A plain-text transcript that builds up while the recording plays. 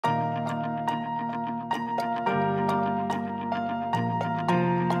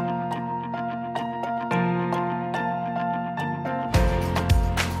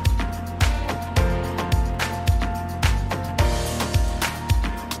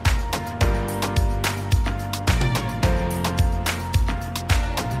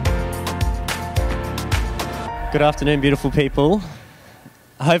Good afternoon, beautiful people.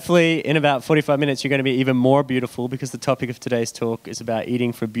 Hopefully, in about 45 minutes, you're going to be even more beautiful because the topic of today's talk is about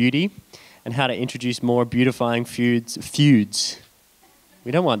eating for beauty and how to introduce more beautifying feuds.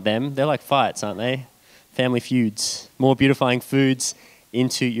 We don't want them. They're like fights, aren't they? Family feuds. More beautifying foods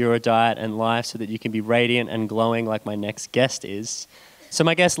into your diet and life so that you can be radiant and glowing like my next guest is. So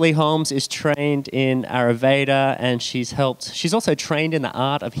my guest, Lee Holmes, is trained in Ayurveda, and she's also trained in the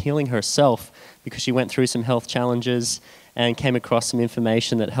art of healing herself because she went through some health challenges and came across some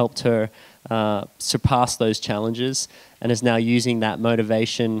information that helped her surpass those challenges, and is now using that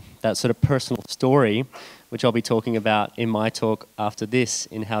motivation, that sort of personal story, which I'll be talking about in my talk after this,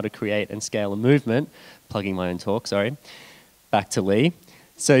 in how to create and scale a movement. Plugging my own talk, sorry. Back to Lee.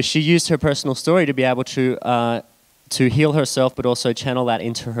 So she used her personal story to be able to heal herself, but also channel that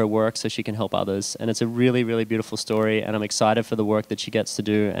into her work so she can help others. And it's a really, really beautiful story, and I'm excited for the work that she gets to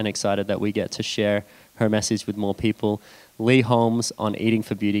do and excited that we get to share her message with more people. Lee Holmes on Eating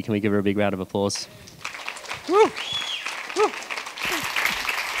for Beauty. Can we give her a big round of applause? Woo. Woo.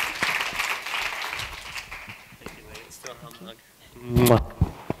 Thank you, Lee. It's still a hug.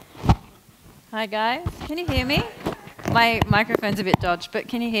 Hi guys, can you hear me? My microphone's a bit dodged, but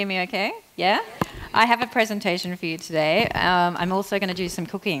can you hear me okay? Yeah? I have a presentation for you today. I'm also going to do some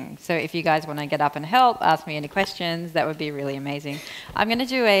cooking, so if you guys want to get up and help, ask me any questions, that would be really amazing. I'm going to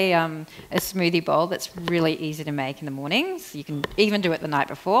do a smoothie bowl that's really easy to make in the mornings. You can even do it the night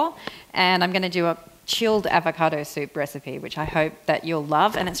before. And I'm going to do a chilled avocado soup recipe, which I hope that you'll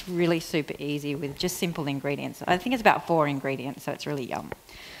love, and it's really super easy with just simple ingredients. I think it's about 4 ingredients, so it's really yum.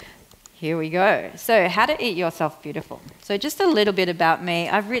 Here we go. So how to eat yourself beautiful. So just a little bit about me.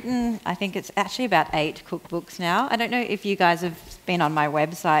 I've written, I think it's actually about 8 cookbooks now. I don't know if you guys have been on my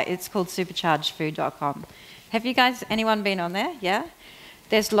website. It's called superchargedfood.com. Have you guys, anyone been on there? Yeah?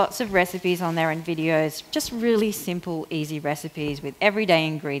 There's lots of recipes on there and videos, just really simple, easy recipes with everyday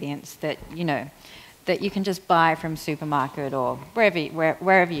ingredients that, you know, that you can just buy from supermarket or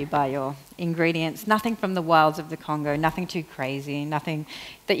wherever you buy your ingredients. Nothing from the wilds of the Congo, nothing too crazy, nothing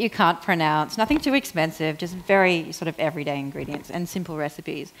that you can't pronounce, nothing too expensive, just very sort of everyday ingredients and simple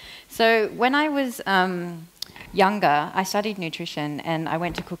recipes. So when I was younger, I studied nutrition and I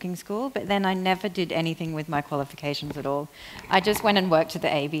went to cooking school, but then I never did anything with my qualifications at all. I just went and worked at the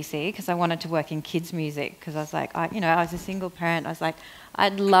ABC because I wanted to work in kids' music because I was like, I was a single parent. I was like,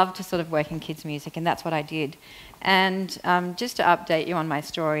 I'd love to sort of work in kids' music, and that's what I did. And just to update you on my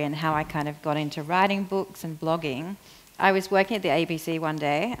story and how I kind of got into writing books and blogging, I was working at the ABC one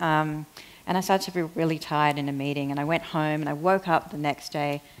day, and I started to be really tired in a meeting, and I went home and I woke up the next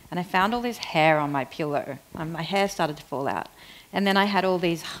day and I found all this hair on my pillow. My hair started to fall out. And then I had all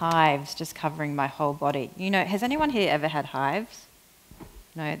these hives just covering my whole body. You know, has anyone here ever had hives?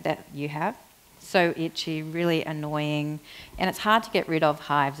 No, that you have? So itchy, really annoying, and it's hard to get rid of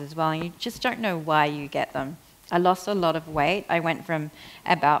hives as well, and you just don't know why you get them. I lost a lot of weight. I went from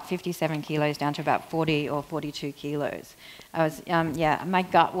about 57 kilos down to about 40 or 42 kilos. I was, my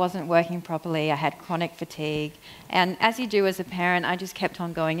gut wasn't working properly. I had chronic fatigue. And as you do as a parent, I just kept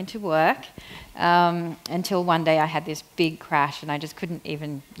on going into work until one day I had this big crash and I just couldn't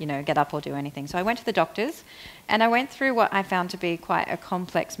even, get up or do anything. So I went to the doctors and I went through what I found to be quite a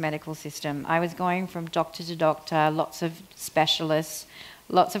complex medical system. I was going from doctor to doctor, lots of specialists,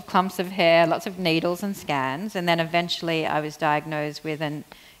 lots of clumps of hair, lots of needles and scans, and then eventually I was diagnosed with a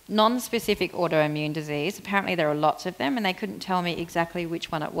non-specific autoimmune disease. Apparently there are lots of them, and they couldn't tell me exactly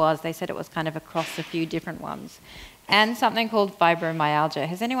which one it was. They said it was kind of across a few different ones. And something called fibromyalgia.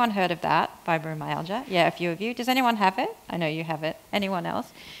 Has anyone heard of that, fibromyalgia? Yeah, a few of you. Does anyone have it? I know you have it. Anyone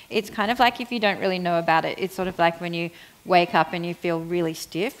else? It's kind of like, if you don't really know about it, it's sort of like when you wake up and you feel really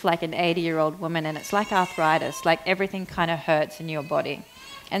stiff, like an 80-year-old woman, and it's like arthritis, like everything kind of hurts in your body.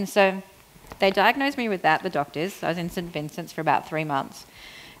 And so they diagnosed me with that, the doctors. I was in St. Vincent's for about 3 months,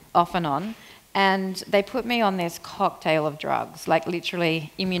 off and on. And they put me on this cocktail of drugs, like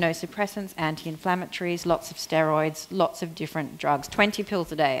literally immunosuppressants, anti-inflammatories, lots of steroids, lots of different drugs, 20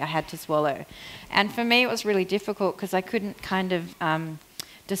 pills a day I had to swallow. And for me, it was really difficult because I couldn't kind of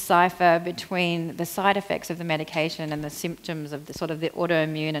decipher between the side effects of the medication and the symptoms of the sort of the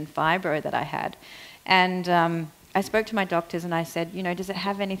autoimmune and fibro that I had. And I spoke to my doctors and I said, does it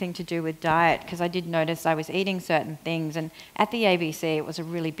have anything to do with diet? Because I did notice I was eating certain things, and at the ABC it was a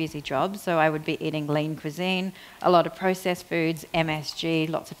really busy job, so I would be eating lean cuisine, a lot of processed foods, MSG,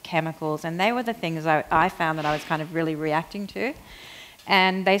 lots of chemicals, and they were the things I found that I was kind of really reacting to.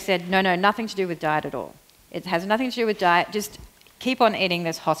 And they said, no, nothing to do with diet at all. It has nothing to do with diet, just keep on eating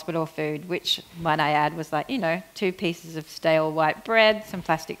this hospital food, which, might I add, was like, 2 pieces of stale white bread, some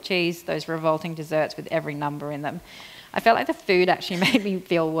plastic cheese, those revolting desserts with every number in them. I felt like the food actually made me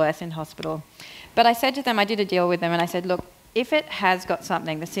feel worse in hospital. But I said to them, I did a deal with them, and I said, look, if it has got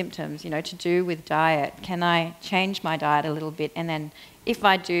something, the symptoms, to do with diet, can I change my diet a little bit? And then if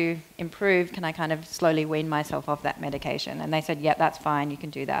I do improve, can I kind of slowly wean myself off that medication? And they said, yeah, that's fine, you can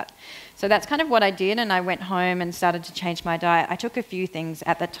do that. So that's kind of what I did, and I went home and started to change my diet. I took a few things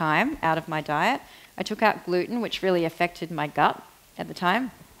at the time out of my diet. I took out gluten, which really affected my gut at the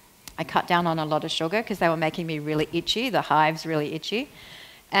time. I cut down on a lot of sugar because they were making me really itchy, the hives really itchy.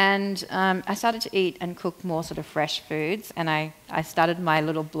 And I started to eat and cook more sort of fresh foods, and I started my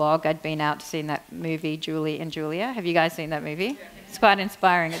little blog. I'd been out to see that movie, Julie and Julia. Have you guys seen that movie? Yeah. It's quite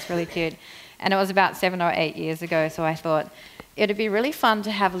inspiring. It's really cute. And it was about 7 or 8 years ago, so I thought it'd be really fun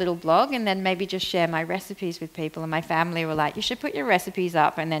to have a little blog and then maybe just share my recipes with people. And my family were like, you should put your recipes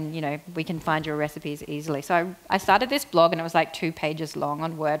up, and then, we can find your recipes easily. So I started this blog, and it was like 2 pages long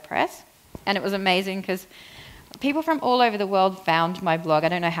on WordPress. And it was amazing because people from all over the world found my blog. I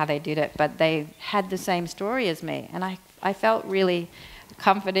don't know how they did it, but they had the same story as me. And I felt really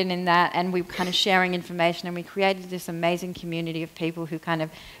comforted in that, and we were kind of sharing information, and we created this amazing community of people who kind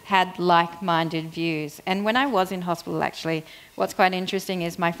of had like-minded views. And when I was in hospital, actually, what's quite interesting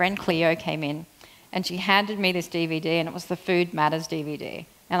is my friend Cleo came in, and she handed me this DVD, and it was the Food Matters DVD.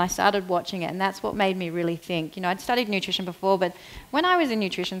 And I started watching it, and that's what made me really think. I'd studied nutrition before, but when I was in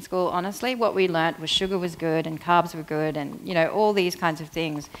nutrition school, honestly, what we learnt was sugar was good and carbs were good and, all these kinds of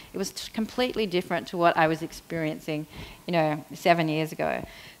things. It was completely different to what I was experiencing, 7 years ago.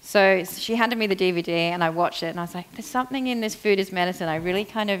 So she handed me the DVD, and I watched it, and I was like, there's something in this food is medicine. I really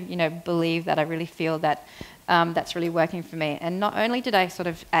kind of, believe that. I really feel that that's really working for me. And not only did I sort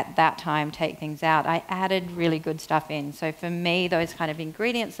of at that time take things out, I added really good stuff in. So for me, those kind of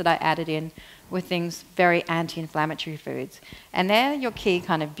ingredients that I added in were things very anti-inflammatory foods. And they're your key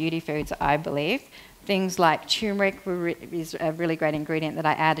kind of beauty foods, I believe. Things like turmeric is a really great ingredient that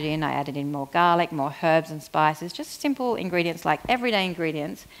I added in. I added in more garlic, more herbs and spices, just simple ingredients like everyday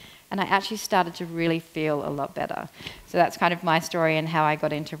ingredients. And I actually started to really feel a lot better. So that's kind of my story and how I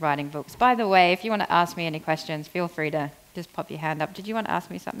got into writing books. By the way, if you want to ask me any questions, feel free to just pop your hand up. Did you want to ask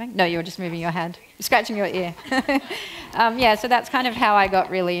me something? No, you were just moving your hand. You're scratching your ear. So that's kind of how I got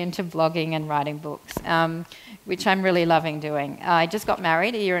really into blogging and writing books, which I'm really loving doing. I just got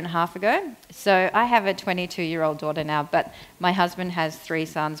married 1.5 years ago. So I have a 22-year-old daughter now, but my husband has 3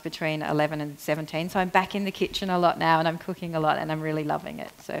 sons between 11 and 17. So I'm back in the kitchen a lot now, and I'm cooking a lot, and I'm really loving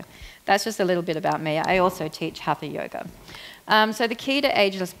it. So that's just a little bit about me. I also teach Hatha Yoga. So the key to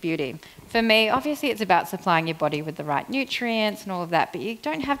ageless beauty. For me, obviously it's about supplying your body with the right nutrients and all of that, but you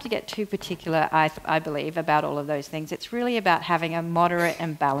don't have to get too particular, I believe, about all of those things. It's really about having a moderate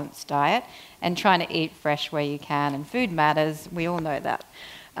and balanced diet and trying to eat fresh where you can, and food matters. We all know that.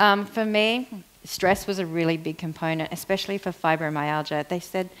 For me, stress was a really big component, especially for fibromyalgia. They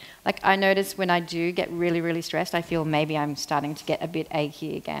said, I notice when I do get really, really stressed, I feel maybe I'm starting to get a bit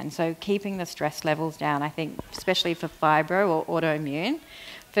achy again. So keeping the stress levels down, I think, especially for fibro or autoimmune,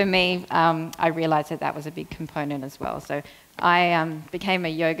 for me, I realized that was a big component as well. So I became a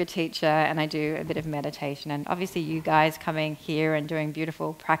yoga teacher, and I do a bit of meditation. And obviously you guys coming here and doing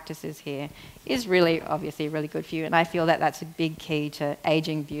beautiful practices here is really, obviously, really good for you. And I feel that that's a big key to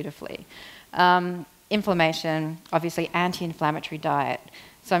aging beautifully. Inflammation, obviously anti-inflammatory diet.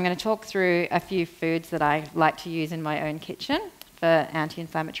 So I'm going to talk through a few foods that I like to use in my own kitchen for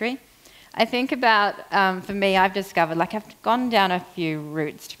anti-inflammatory. I think about, for me, I've discovered, I've gone down a few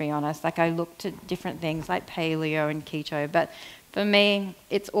routes, to be honest. I looked at different things like paleo and keto, but for me,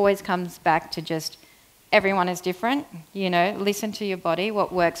 it always comes back to just everyone is different. Listen to your body.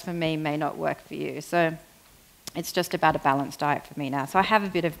 What works for me may not work for you. So it's just about a balanced diet for me now. So I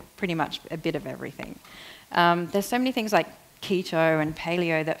have pretty much a bit of everything. There's so many things like keto and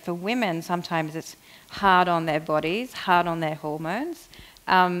paleo that for women, sometimes it's hard on their bodies, hard on their hormones.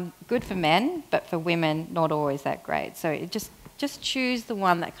 Good for men, but for women, not always that great. So it just choose the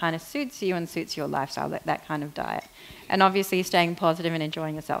one that kind of suits you and suits your lifestyle, that kind of diet. And obviously staying positive and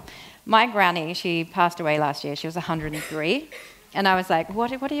enjoying yourself. My granny, she passed away last year. She was 103. And I was like,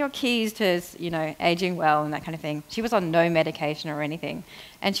 what are your keys to, aging well and that kind of thing? She was on no medication or anything.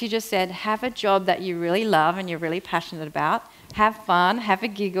 And she just said, have a job that you really love and you're really passionate about. Have fun, have a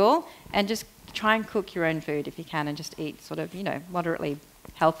giggle, and just try and cook your own food if you can, and just eat sort of, moderately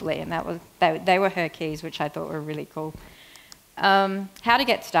healthily. And they were her keys, which I thought were really cool. How to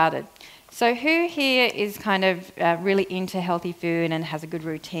get started. So who here is kind of really into healthy food and has a good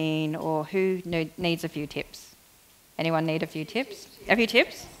routine, or who needs a few tips? Anyone need a few tips? A few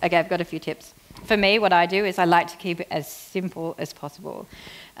tips? Okay, I've got a few tips. For me, what I do is I like to keep it as simple as possible.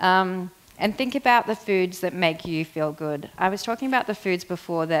 And think about the foods that make you feel good. I was talking about the foods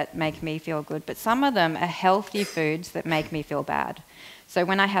before that make me feel good, but some of them are healthy foods that make me feel bad. So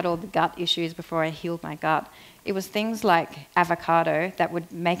when I had all the gut issues before I healed my gut, it was things like avocado that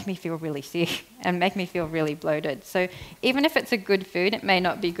would make me feel really sick and make me feel really bloated. So even if it's a good food, it may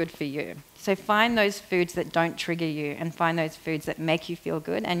not be good for you. So find those foods that don't trigger you and find those foods that make you feel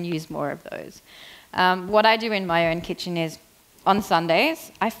good and use more of those. What I do in my own kitchen is on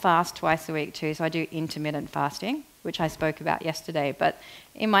Sundays, I fast twice a week too, so I do intermittent fasting, which I spoke about yesterday. But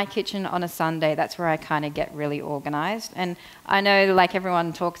in my kitchen on a Sunday, that's where I kind of get really organised. And I know, like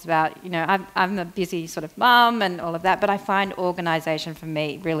everyone talks about, you know, I'm a busy sort of mum and all of that, but I find organisation for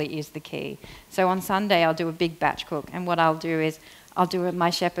me really is the key. So on Sunday, I'll do a big batch cook, and what I'll do is I'll do my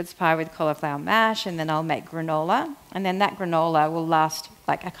shepherd's pie with cauliflower mash, and then I'll make granola, and then that granola will last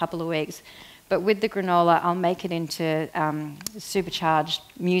like a couple of weeks. But with the granola, I'll make it into supercharged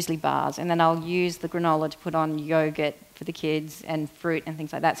muesli bars, and then I'll use the granola to put on yogurt for the kids and fruit and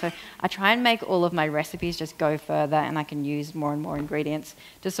things like that. So I try and make all of my recipes just go further, and I can use more and more ingredients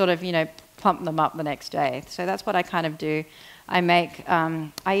to sort of, you know, plump them up the next day. So that's what I kind of do. I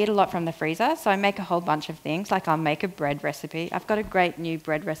eat a lot from the freezer, so I make a whole bunch of things. Like I'll make a bread recipe. I've got a great new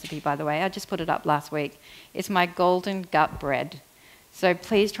bread recipe, by the way. I just put it up last week. It's my golden gut bread. So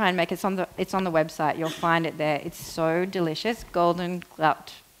please try and make it. It's on the website. You'll find it there. It's so delicious. Golden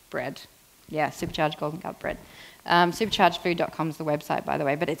gut bread. Yeah, supercharged golden gut bread. Superchargedfood.com is the website, by the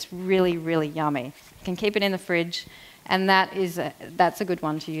way, but it's really, really yummy. You can keep it in the fridge, and that's a good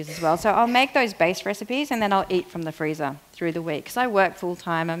one to use as well. So I'll make those base recipes, and then I'll eat from the freezer through the week. Because I work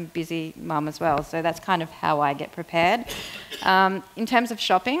full-time. I'm a busy mum as well, so that's kind of how I get prepared. In terms of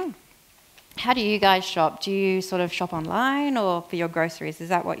shopping, how do you guys shop? Do you sort of shop online or for your groceries? Is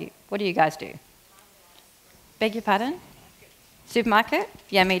that what do you guys do? Beg your pardon? Supermarket?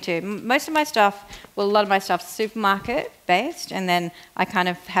 Yeah, me too. Most of my stuff, well, a lot of my stuff's supermarket based, and then I kind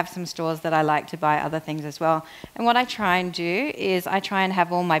of have some stores that I like to buy other things as well. And what I try and do is I try and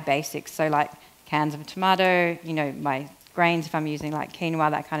have all my basics, so like cans of tomato, you know, my grains if I'm using like quinoa,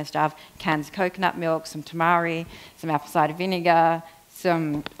 that kind of stuff, cans of coconut milk, some tamari, some apple cider vinegar,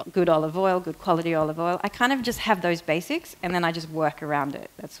 some good olive oil, good quality olive oil. I kind of just have those basics, and then I just work around it.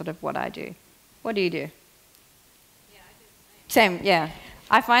 That's sort of what I do. What do you do? Yeah, I do the Same, yeah.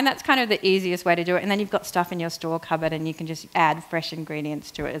 I find that's kind of the easiest way to do it, and then you've got stuff in your store cupboard, and you can just add fresh ingredients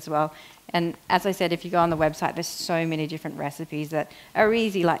to it as well. And as I said, if you go on the website, there's so many different recipes that are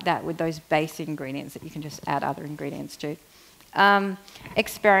easy like that with those base ingredients that you can just add other ingredients to.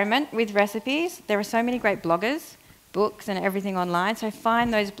 Experiment with recipes. There are so many great bloggers, books and everything online, so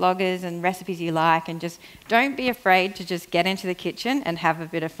find those bloggers and recipes you like, and just don't be afraid to just get into the kitchen and have a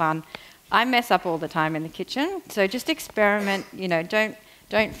bit of fun. I mess up all the time in the kitchen, so just experiment, you know, don't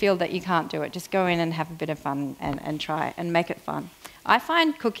feel that you can't do it. Just go in and have a bit of fun and try and make it fun. I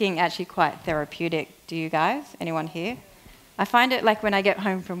find cooking actually quite therapeutic. Do you guys? Anyone here? I find it like when I get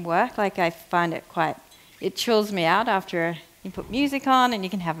home from work, like I find it it chills me out after you put music on and you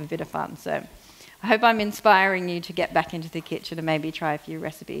can have a bit of fun. So I hope I'm inspiring you to get back into the kitchen and maybe try a few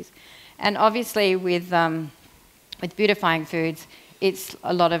recipes. And obviously with beautifying foods, it's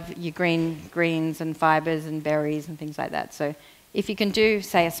a lot of your greens and fibres and berries and things like that. So if you can do,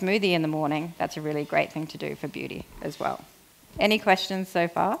 say, a smoothie in the morning, that's a really great thing to do for beauty as well. Any questions so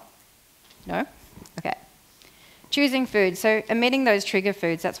far? No? Okay. Choosing foods. So omitting those trigger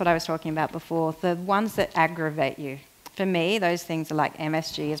foods, that's what I was talking about before, the ones that aggravate you. For me, those things are like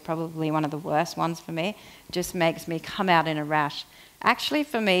MSG is probably one of the worst ones for me. It just makes me come out in a rash. Actually,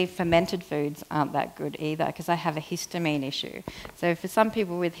 for me, fermented foods aren't that good either because I have a histamine issue. So for some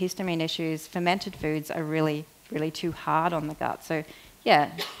people with histamine issues, fermented foods are really, really too hard on the gut. So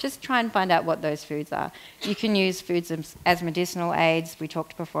yeah, just try and find out what those foods are. You can use foods as medicinal aids. We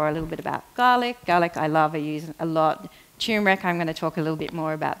talked before a little bit about garlic. Garlic I love, I use a lot. Turmeric, I'm going to talk a little bit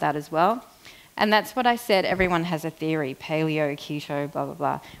more about that as well. And that's what I said, everyone has a theory, paleo, keto, blah, blah,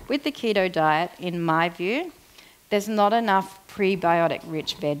 blah. With the keto diet, in my view, there's not enough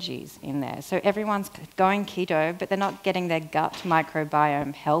prebiotic-rich veggies in there. So everyone's going keto, but they're not getting their gut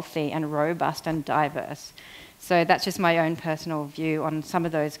microbiome healthy and robust and diverse. So that's just my own personal view on some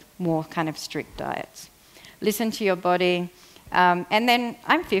of those more kind of strict diets. Listen to your body. And then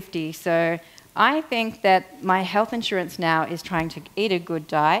I'm 50, so I think that my health insurance now is trying to eat a good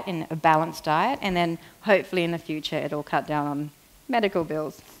diet and a balanced diet, and then hopefully in the future it'll cut down on medical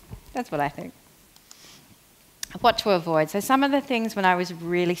bills. That's what I think. What to avoid. So some of the things when I was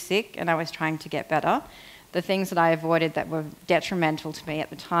really sick and I was trying to get better, the things that I avoided that were detrimental to me at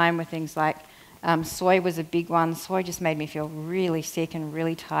the time were things like soy was a big one. Soy just made me feel really sick and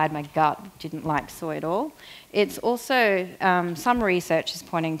really tired. My gut didn't like soy at all. It's also, some research is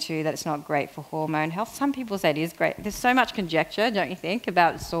pointing to that it's not great for hormone health. Some people say it is great. There's so much conjecture, don't you think,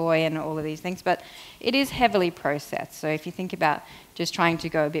 about soy and all of these things, but it is heavily processed. So if you think about just trying to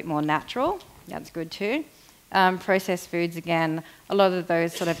go a bit more natural, that's good too. Processed foods, again, a lot of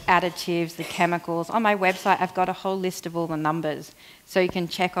those sort of additives, the chemicals. On my website, I've got a whole list of all the numbers. So you can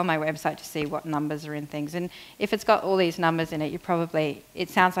check on my website to see what numbers are in things. And if it's got all these numbers in it, it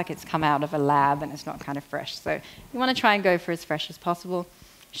sounds like it's come out of a lab and it's not kind of fresh. So you want to try and go for as fresh as possible.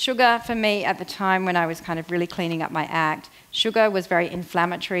 Sugar, for me, at the time when I was kind of really cleaning up my act, sugar was very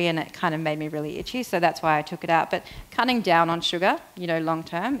inflammatory and it kind of made me really itchy, so that's why I took it out. But cutting down on sugar, long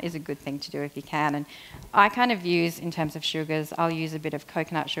term, is a good thing to do if you can. And I kind of use, in terms of sugars, I'll use a bit of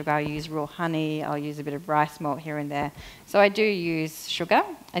coconut sugar, I'll use raw honey, I'll use a bit of rice malt here and there. So I do use sugar.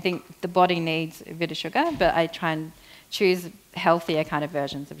 I think the body needs a bit of sugar, but I try and choose healthier kind of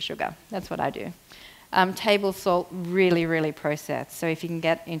versions of sugar. That's what I do. Table salt, really, really processed. So if you can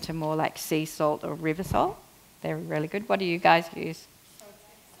get into more like sea salt or river salt, they're really good. What do you guys use?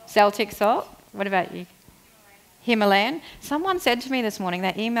 Celtic salt. What about you? Himalayan. Someone said to me this morning,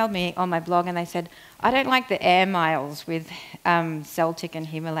 they emailed me on my blog and they said, I don't like the air miles with Celtic and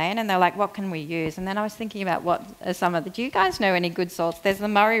Himalayan. And they're like, what can we use? And then I was thinking about what are some of the... Do you guys know any good salts? There's the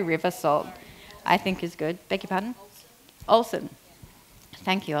Murray River salt, I think is good. Beg your pardon? Olsen.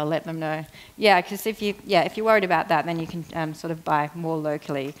 Thank you, I'll let them know. Yeah, because if you're worried about that, then you can sort of buy more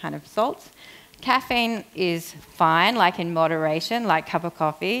locally kind of salts. Caffeine is fine, like in moderation, like a cup of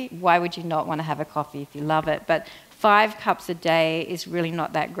coffee. Why would you not want to have a coffee if you love it? But 5 cups a day is really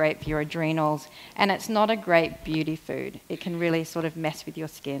not that great for your adrenals, and it's not a great beauty food. It can really sort of mess with your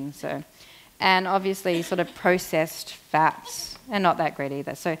skin. And obviously sort of processed fats are not that great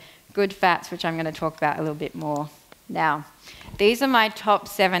either. So good fats, which I'm going to talk about a little bit more now. These are my top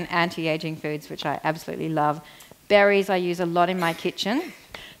 7 anti-aging foods, which I absolutely love. Berries I use a lot in my kitchen.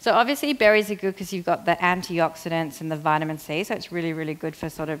 So obviously berries are good because you've got the antioxidants and the vitamin C, so it's really, really good for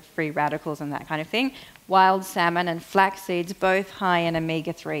sort of free radicals and that kind of thing. Wild salmon and flax seeds, both high in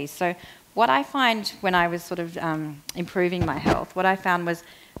omega-3s. So what I find when I was sort of improving my health, what I found was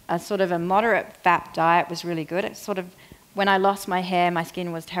a sort of a moderate fat diet was really good. It's sort of, when I lost my hair, my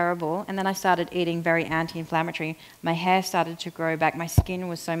skin was terrible, and then I started eating very anti-inflammatory. My hair started to grow back. My skin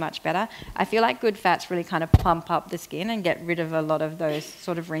was so much better. I feel like good fats really kind of plump up the skin and get rid of a lot of those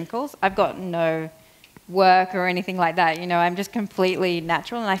sort of wrinkles. I've got no work or anything like that. I'm just completely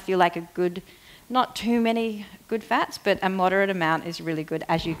natural, and I feel like a good, not too many good fats, but a moderate amount is really good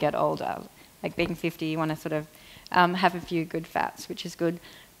as you get older. Like being 50, you want to sort of have a few good fats, which is good.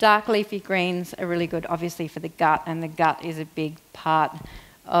 Dark leafy greens are really good, obviously, for the gut, and the gut is a big part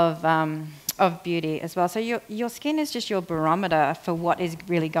of beauty as well. So your skin is just your barometer for what is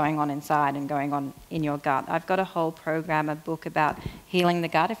really going on inside and going on in your gut. I've got a whole program, a book about healing the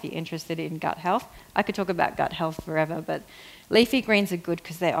gut if you're interested in gut health. I could talk about gut health forever, but leafy greens are good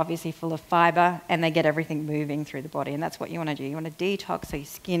because they're obviously full of fibre and they get everything moving through the body, and that's what you want to do. You want to detox so your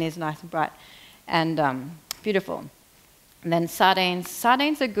skin is nice and bright and beautiful. And then sardines.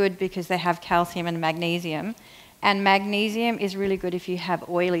 Sardines are good because they have calcium and magnesium. And magnesium is really good if you have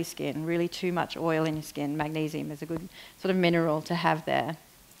oily skin, really too much oil in your skin. Magnesium is a good sort of mineral to have there.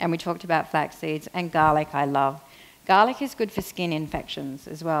 And we talked about flax seeds. And garlic I love. Garlic is good for skin infections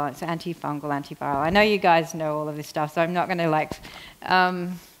as well. It's antifungal, antiviral. I know you guys know all of this stuff, so I'm not going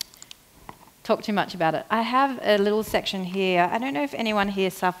to talk too much about it. I have a little section here. I don't know if anyone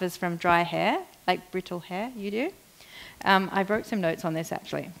here suffers from dry hair, like brittle hair. You do? I wrote some notes on this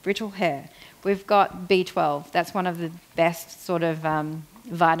actually. Brittle hair. We've got B12. That's one of the best sort of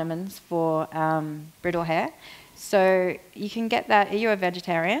vitamins for brittle hair. So you can get that. Are you a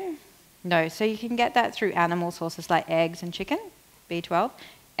vegetarian? No. So you can get that through animal sources like eggs and chicken, B12.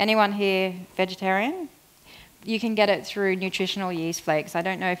 Anyone here vegetarian? You can get it through nutritional yeast flakes. I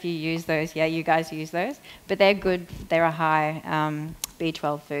don't know if you use those. Yeah, you guys use those. But they're good. They're a high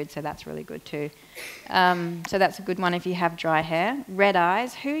B12 food, so that's really good too. So that's a good one if you have dry hair. Red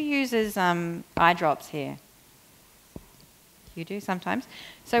eyes. Who uses eye drops here? You do sometimes.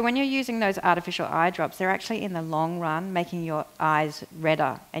 So when you're using those artificial eye drops, they're actually in the long run making your eyes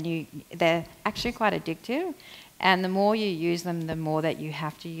redder, and they're actually quite addictive. And the more you use them, the more that you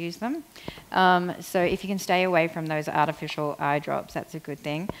have to use them. So if you can stay away from those artificial eye drops, that's a good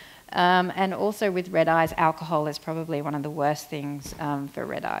thing. And also with red eyes, alcohol is probably one of the worst things for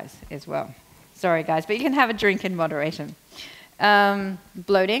red eyes as well. Sorry, guys, but you can have a drink in moderation.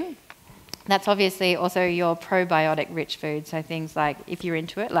 Bloating. That's obviously also your probiotic rich food. So things like, if you're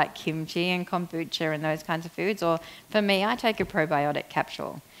into it, like kimchi and kombucha and those kinds of foods. Or for me, I take a probiotic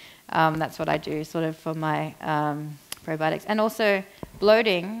capsule. That's what I do sort of for my probiotics. And also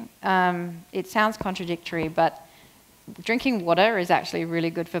bloating, it sounds contradictory, but drinking water is actually really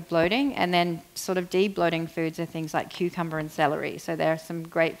good for bloating. And then sort of de-bloating foods are things like cucumber and celery. So there are some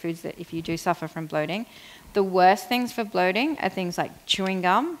great foods that if you do suffer from bloating. The worst things for bloating are things like chewing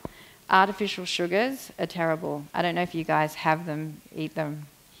gum. Artificial sugars are terrible. I don't know if you guys have them, eat them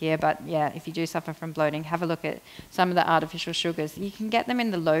here, but yeah, if you do suffer from bloating, have a look at some of the artificial sugars. You can get them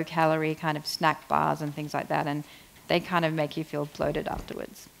in the low-calorie kind of snack bars and things like that, and they kind of make you feel bloated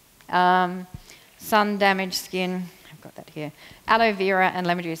afterwards. Sun-damaged skin, I've got that here. Aloe vera and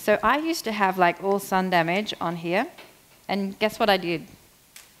lemon juice. So I used to have like all sun damage on here, and guess what I did?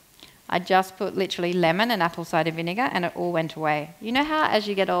 I just put literally lemon and apple cider vinegar and it all went away. You know how as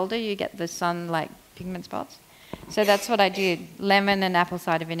you get older you get the sun like pigment spots? So that's what I did, lemon and apple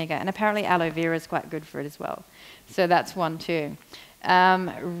cider vinegar. And apparently aloe vera is quite good for it as well. So that's one too.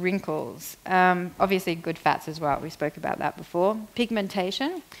 Wrinkles, obviously good fats as well. We spoke about that before.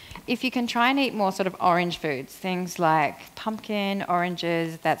 Pigmentation, if you can try and eat more sort of orange foods, things like pumpkin,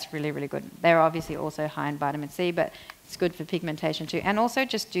 oranges, that's really, really good. They're obviously also high in vitamin C, but it's good for pigmentation too. And also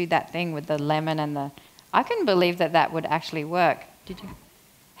just do that thing with the lemon and the... I couldn't believe that that would actually work. Did you?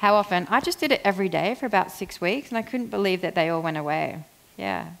 How often? I just did it every day for about 6 weeks and I couldn't believe that they all went away.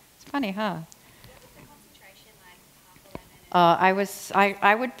 Yeah, it's funny, huh? I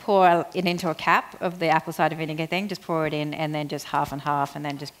would pour it into a cap of the apple cider vinegar thing, just pour it in and then just half and half and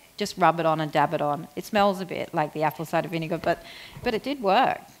then just rub it on and dab it on. It smells a bit like the apple cider vinegar, but it did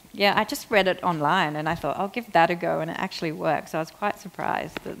work. Yeah, I just read it online and I thought, I'll give that a go, and it actually worked. So I was quite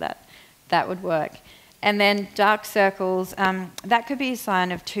surprised that would work. And then dark circles, that could be a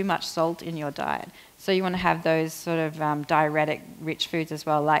sign of too much salt in your diet. So you want to have those sort of diuretic-rich foods as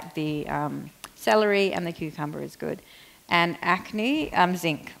well, like the celery and the cucumber is good. And acne,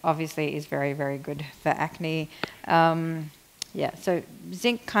 zinc obviously is very, very good for acne. Yeah, so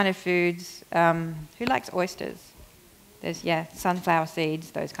zinc kind of foods. Who likes oysters? There's, yeah, sunflower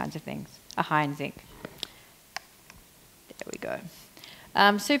seeds, those kinds of things are high in zinc. There we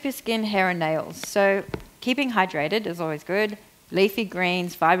go. Super skin, hair and nails. So keeping hydrated is always good. Leafy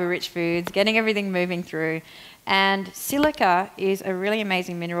greens, fiber-rich foods, getting everything moving through. And silica is a really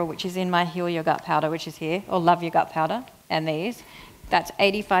amazing mineral which is in my Heal Your Gut powder, which is here, or Love Your Gut powder, and these. That's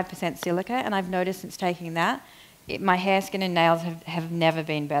 85% silica, and I've noticed since taking that, my hair, skin and nails have never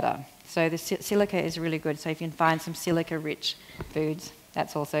been better. So the silica is really good. So if you can find some silica-rich foods,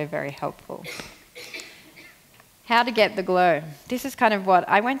 that's also very helpful. How to get the glow. This is kind of what...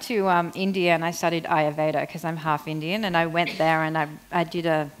 I went to India and I studied Ayurveda because I'm half Indian, and I went there and I did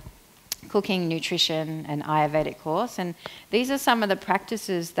a cooking, nutrition and Ayurvedic course, and these are some of the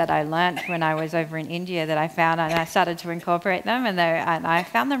practices that I learnt when I was over in India that I found, and I started to incorporate them, and I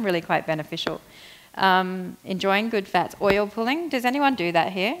found them really quite beneficial. Enjoying good fats. Oil pulling. Does anyone do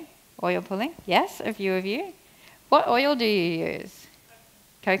that here? Oil pulling? Yes, a few of you. What oil do you use?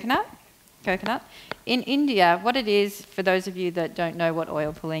 Coconut? Coconut. In India, what it is, for those of you that don't know what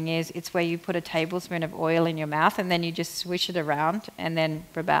oil pulling is, it's where you put a tablespoon of oil in your mouth and then you just swish it around, and then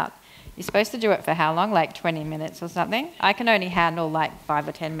for about... You're supposed to do it for how long? Like 20 minutes or something? I can only handle like 5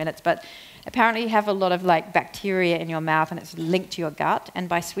 or 10 minutes, but apparently you have a lot of like bacteria in your mouth and it's linked to your gut, and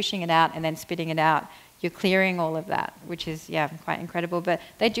by swishing it out and then spitting it out, you're clearing all of that, which is, yeah, quite incredible. But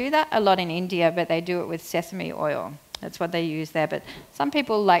they do that a lot in India, but they do it with sesame oil. That's what they use there. But some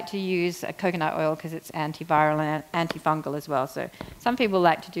people like to use coconut oil because it's antiviral and antifungal as well. So some people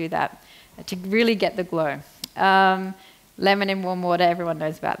like to do that to really get the glow. Lemon in warm water, everyone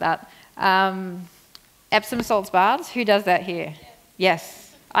knows about that. Epsom salts baths, who does that here?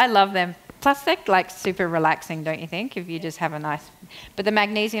 Yes, I love them. Plus they're like super relaxing, don't you think, if you just have a nice... But the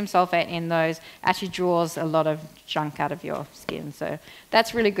magnesium sulfate in those actually draws a lot of junk out of your skin. So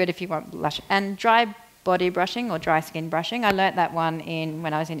that's really good if you want blush. And dry body brushing or dry skin brushing, I learnt that one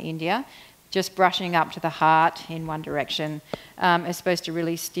when I was in India. Just brushing up to the heart in one direction is supposed to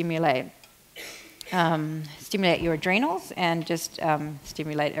really stimulate your adrenals and just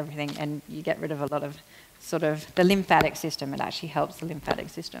stimulate everything, and you get rid of a lot of sort of the lymphatic system. It actually helps the lymphatic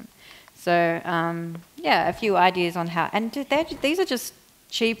system. So yeah, a few ideas on how, and these are just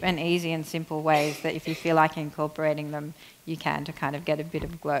cheap and easy and simple ways that if you feel like incorporating them, you can, to kind of get a bit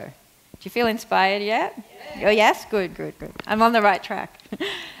of glow. Do you feel inspired yet? Yeah. Oh yes, good, good, good. I'm on the right track.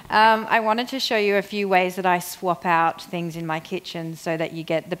 I wanted to show you a few ways that I swap out things in my kitchen so that you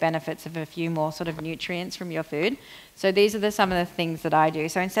get the benefits of a few more sort of nutrients from your food. So these are some of the things that I do.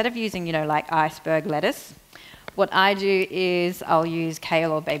 So instead of using, like iceberg lettuce, what I do is I'll use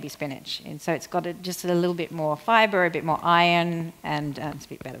kale or baby spinach. And so it's got just a little bit more fiber, a bit more iron, and it's a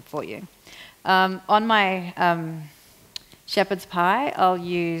bit better for you. On my shepherd's pie,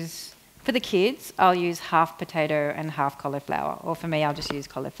 for the kids, I'll use half potato and half cauliflower. Or for me, I'll just use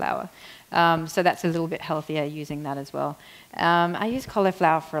cauliflower. So that's a little bit healthier using that as well. I use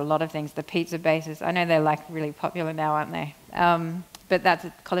cauliflower for a lot of things. The pizza bases, I know they're like really popular now, aren't they?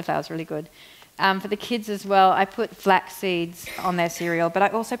 But cauliflower is really good. For the kids as well, I put flax seeds on their cereal, but I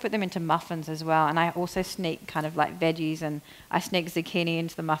also put them into muffins as well. And I also sneak kind of like veggies, and I sneak zucchini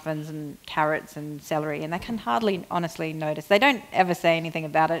into the muffins and carrots and celery, and they can hardly honestly notice. They don't ever say anything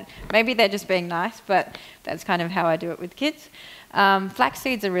about it. Maybe they're just being nice, but that's kind of how I do it with kids. Flax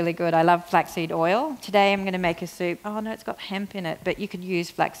seeds are really good. I love flaxseed oil. Today I'm going to make a soup. Oh no, it's got hemp in it, but you could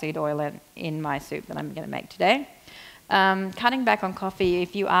use flaxseed oil in my soup that I'm going to make today. Cutting back on coffee,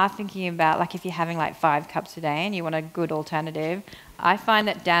 if you are thinking about, like if you're having like 5 cups a day and you want a good alternative, I find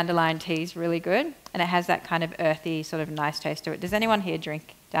that dandelion tea is really good, and it has that kind of earthy, sort of nice taste to it. Does anyone here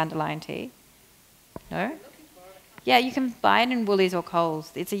drink dandelion tea? No? Yeah, you can buy it in Woolies or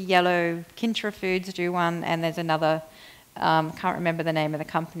Coles. It's a yellow, Kintra Foods do one, and there's another, can't remember the name of the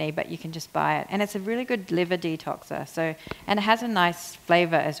company, but you can just buy it. And it's a really good liver detoxer. And it has a nice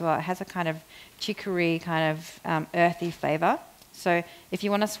flavour as well. It has a kind of chicory, kind of earthy flavour. So if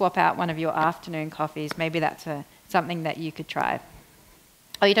you want to swap out one of your afternoon coffees, maybe that's something that you could try.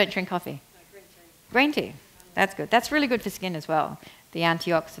 Oh, you don't drink coffee? No, green tea. Green tea. That's good. That's really good for skin as well. The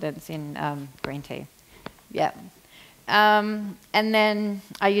antioxidants in green tea. Yeah. And then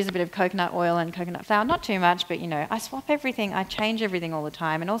I use a bit of coconut oil and coconut flour, not too much, but I swap everything, I change everything all the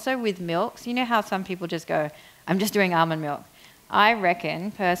time. And also with milks, you know how some people just go, I'm just doing almond milk. I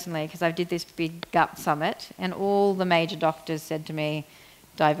reckon, personally, because I did this big gut summit, and all the major doctors said to me,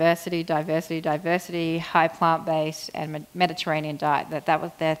 diversity, diversity, diversity, high plant-based and Mediterranean diet, that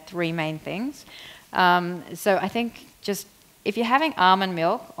was their 3 main things. So I think just, if you're having almond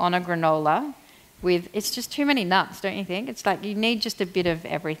milk on a granola, it's just too many nuts, don't you think? It's like you need just a bit of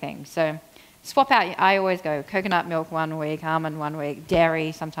everything. So swap out, I always go coconut milk 1 week, almond 1 week,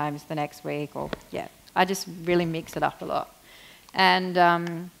 dairy sometimes the next week, I just really mix it up a lot.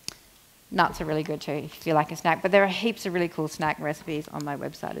 And nuts are really good too if you feel like a snack, but there are heaps of really cool snack recipes on my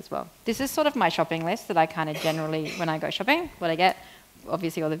website as well. This is sort of my shopping list that I kind of generally, when I go shopping, what I get,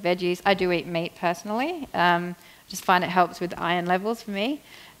 obviously all the veggies. I do eat meat personally, just find it helps with iron levels for me.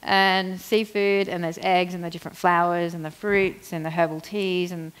 And seafood, and there's eggs, and the different flours, and the fruits, and the herbal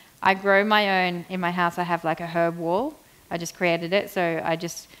teas, and I grow my own, in my house I have like a herb wall. I just created it, so I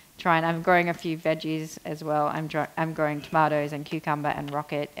just try, and I'm growing a few veggies as well. I'm growing tomatoes and cucumber and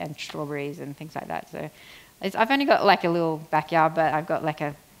rocket and strawberries and things like that. So I've only got like a little backyard, but I've got like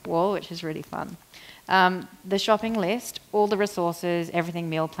a wall, which is really fun. The shopping list, all the resources, everything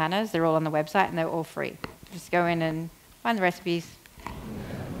meal planners, they're all on the website and they're all free. Just go in and find the recipes.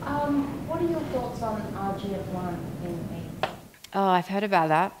 What are your thoughts on RGF1 in meat? Oh, I've heard about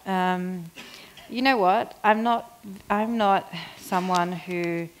that. You know what? I'm not someone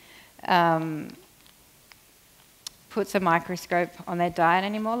who puts a microscope on their diet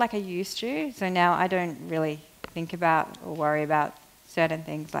anymore like I used to. So now I don't really think about or worry about certain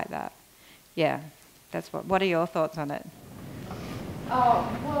things like that. Yeah, that's what are your thoughts on it? Oh,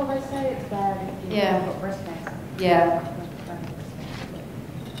 well, they say it's bad if you have got breast cancer. Yeah.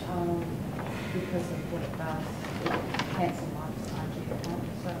 Because of what it does, it cancer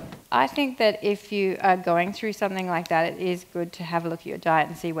lives, so. I think that if you are going through something like that, it is good to have a look at your diet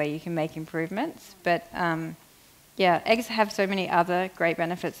and see where you can make improvements. But eggs have so many other great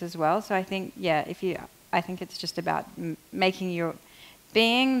benefits as well. So I think, I think it's just about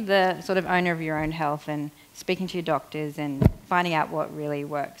being the sort of owner of your own health and speaking to your doctors and finding out what really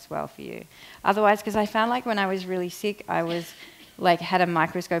works well for you. Otherwise, because I found like when I was really sick, I was had a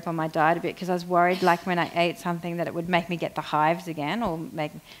microscope on my diet a bit because I was worried like when I ate something that it would make me get the hives again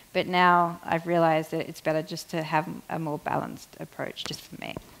but now I've realized that it's better just to have a more balanced approach just for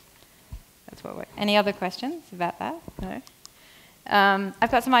me. That's what any other questions about that? No? I've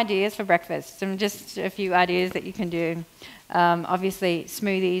got some ideas for breakfast, just a few ideas that you can do. Obviously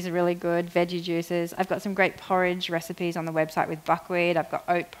smoothies are really good, veggie juices. I've got some great porridge recipes on the website with buckwheat. I've got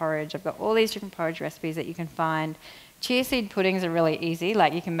oat porridge. I've got all these different porridge recipes that you can find. Chia seed puddings are really easy,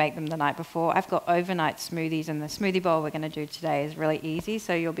 like you can make them the night before. I've got overnight smoothies, and the smoothie bowl we're going to do today is really easy,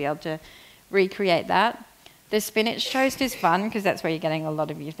 so you'll be able to recreate that. The spinach toast is fun because that's where you're getting a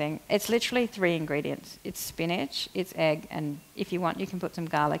lot of your thing. It's literally 3 ingredients. It's spinach, it's egg, and if you want, you can put some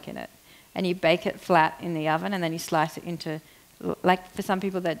garlic in it. And you bake it flat in the oven, and then you slice it into, like for some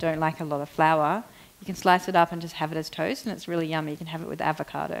people that don't like a lot of flour, you can slice it up and just have it as toast, and it's really yummy. You can have it with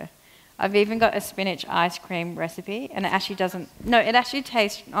avocado. I've even got a spinach ice cream recipe, and it actually doesn't, no, it actually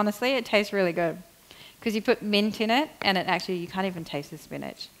tastes, honestly, it tastes really good. Because you put mint in it, and it actually, you can't even taste the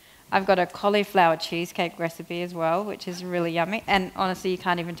spinach. I've got a cauliflower cheesecake recipe as well, which is really yummy. And honestly, you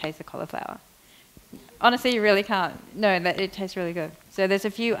can't even taste the cauliflower. Honestly, you really can't. No, it tastes really good. So there's a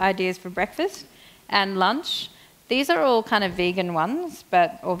few ideas for breakfast and lunch. These are all kind of vegan ones,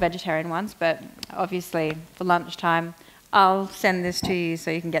 or vegetarian ones, but obviously for lunchtime, I'll send this to you so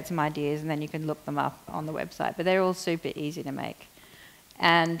you can get some ideas, and then you can look them up on the website. But they're all super easy to make.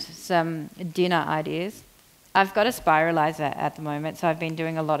 And some dinner ideas. I've got a spiralizer at the moment, so I've been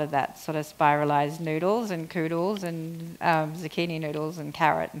doing a lot of that sort of spiralized noodles and koodles and zucchini noodles and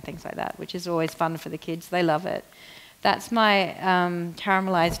carrot and things like that, which is always fun for the kids. They love it. That's my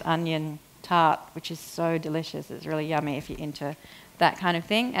caramelized onion tart, which is so delicious. It's really yummy if you're into that kind of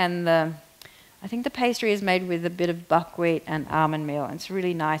thing. And I think the pastry is made with a bit of buckwheat and almond meal. And it's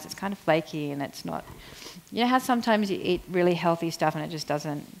really nice. It's kind of flaky, and it's not... You know how sometimes you eat really healthy stuff and it just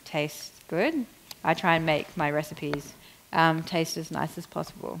doesn't taste good? I try and make my recipes taste as nice as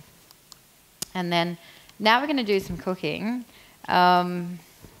possible. And then now we're going to do some cooking.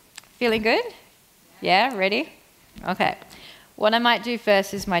 Feeling good? Yeah, ready? Okay. What I might do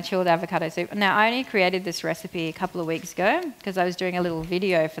first is my chilled avocado soup. Now, I only created this recipe a couple of weeks ago because I was doing a little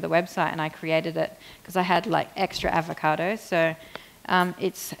video for the website, and I created it because I had like extra avocado. So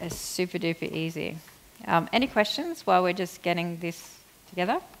it's super duper easy. Any questions while we're just getting this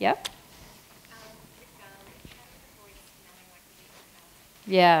together? Yep.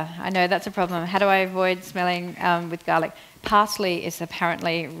 Yeah, I know, that's a problem. How do I avoid smelling with garlic? Parsley is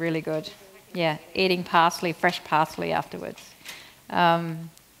apparently really good. Yeah, eating parsley, fresh parsley afterwards.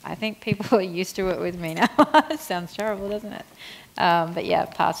 I think people are used to it with me now. It sounds terrible, doesn't it? But yeah,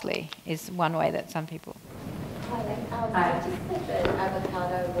 parsley is one way that some people... I just said that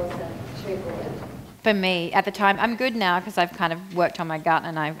avocado wasn't too good. For me, at the time, I'm good now because I've kind of worked on my gut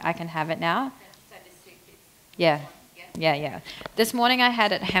and I can have it now. Yeah. Yeah. This morning I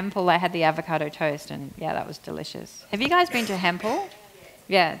had at Hempel, I had the avocado toast, and yeah, that was delicious. Have you guys been to Hempel?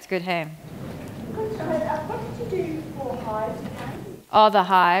 Yeah, it's good, hey? What did you do for hives? Oh, the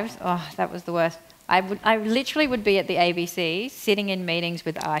hives. Oh, that was the worst. I literally would be at the ABC sitting in meetings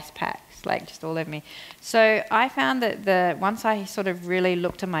with ice packs, like just all over me. So I found that once I sort of really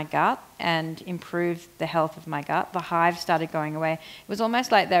looked at my gut and improved the health of my gut, the hives started going away. It was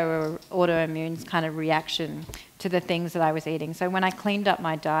almost like they were autoimmune kind of reaction to the things that I was eating. So when I cleaned up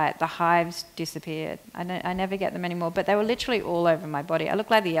my diet, the hives disappeared. I never get them anymore, but they were literally all over my body. I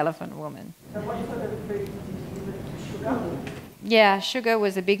looked like the elephant woman. So what sort of food did you eat? Sugar? Yeah, sugar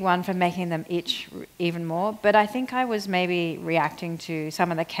was a big one for making them itch even more. But I think I was maybe reacting to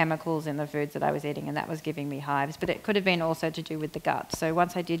some of the chemicals in the foods that I was eating, and that was giving me hives. But it could have been also to do with the gut. So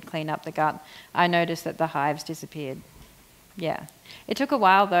once I did clean up the gut, I noticed that the hives disappeared. Yeah. It took a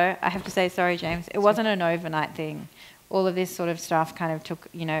while, though. I have to say, sorry, James. It wasn't an overnight thing. All of this sort of stuff kind of took,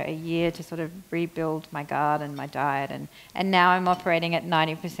 a year to sort of rebuild my gut and my diet. And now I'm operating at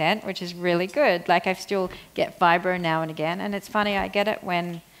 90%, which is really good. Like, I still get fibro now and again. And it's funny, I get it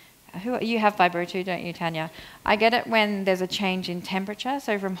when... You have fibro too, don't you, Tanya? I get it when there's a change in temperature,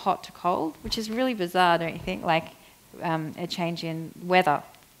 so from hot to cold, which is really bizarre, don't you think? Like, a change in weather.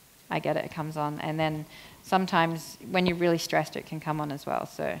 I get it, it comes on. And then sometimes when you're really stressed, it can come on as well.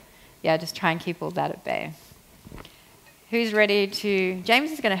 So, yeah, just try and keep all that at bay. Who's ready to...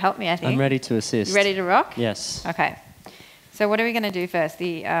 James is going to help me, I think. I'm ready to assist. You ready to rock? Yes. Okay. So what are we going to do first?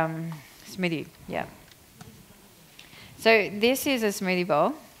 The smoothie, yeah. So this is a smoothie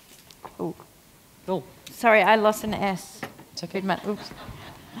bowl. Ooh. Oh. Sorry, I lost an S. It's okay. Oops.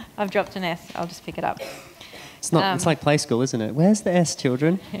 I've dropped an S. I'll just pick it up. It's not. It's like play school, isn't it? Where's the S,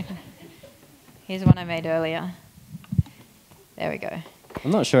 children? Here's one I made earlier. There we go.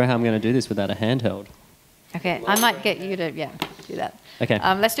 I'm not sure how I'm going to do this without a handheld. Okay, I might get you to, do that. Okay.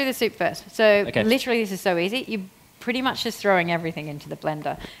 Let's do the soup first. So literally this is so easy. You're pretty much just throwing everything into the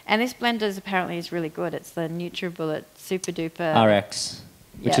blender. And this blender apparently is really good. It's the NutriBullet Super Duper... RX,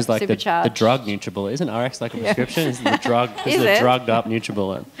 which is like the drug NutriBullet. Isn't RX like a prescription? Isn't the drug? This is a drugged up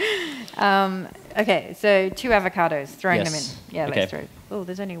NutriBullet. Okay, so 2 avocados, throwing them in. Yes. Yeah, Okay. let's throw. Oh,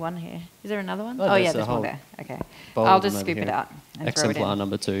 there's only one here. Is there another one? Oh, Oh, there's yeah, a there's whole one there. Okay. bowl I'll of them just over scoop it here. out and throw it Exemplar in.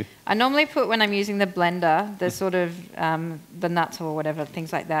 number 2. I normally put, when I'm using the blender, the sort of the nuts or whatever,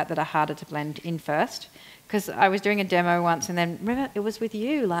 things like that are harder to blend in first. Because I was doing a demo once, and then remember, it was with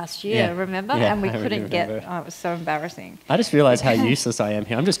you last year, Yeah. remember? Yeah, and we I really couldn't get, remember. oh, it was so embarrassing. I just realised how useless I am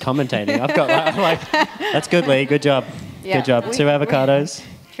here. I'm just commentating. I've got that's good, Lee. Good job. Yeah, Good job. 2 avocados.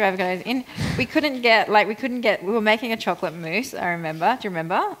 2 avocados in. We couldn't get, we were making a chocolate mousse, I remember. Do you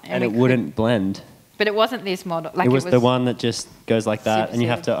remember? And we it wouldn't blend. But it wasn't this model. It was the one that just goes like that, Super and you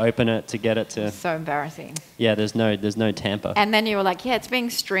have super. to open it to get it to. So embarrassing. Yeah, there's no tamper. And then you were like, yeah, it's being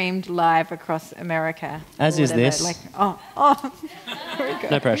streamed live across America. As or is whatever. this. Like, oh. There we go.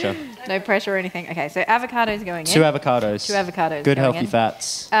 No pressure. No pressure or anything. Okay, so avocados going in. 2 avocados. 2 avocados Good going healthy in.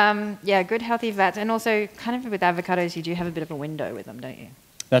 fats. Yeah, good healthy fats. And also, kind of with avocados, you do have a bit of a window with them, don't you?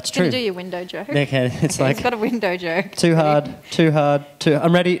 That's Can true. you do your window joke? Okay, it's like It's got a window joke. too hard, too hard, too.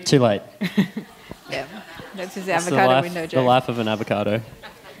 I'm ready. Too late. Yeah, that's his That's avocado window the joke. life of an avocado.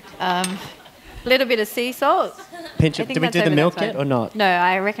 Little bit of sea salt. Pinch I of, think did we that's do the over milk that yet side. or not? No,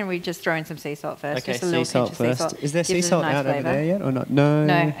 I reckon we just throw in some sea salt first. Okay, just a little sea salt pinch of sea first. salt. Is there sea Gives it a salt nice out over flavour. there yet or not? No.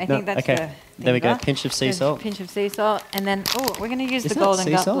 No, I think that's okay. the There we go. thing. Pinch of sea There's a salt. pinch of sea salt, and then we're going to use Isn't the that golden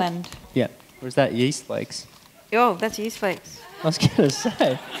sea gut salt? blend. Yeah. Or is that yeast flakes? Oh, that's yeast flakes. I was gonna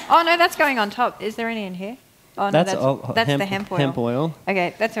say. Oh no, that's going on top. Is there any in here? Oh no, that's the hemp oil. Hemp oil.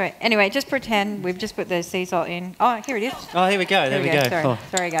 Okay, that's all right. Anyway, just pretend we've just put the sea salt in. Oh, here it is. Oh, here we go. There we go. Sorry, Oh,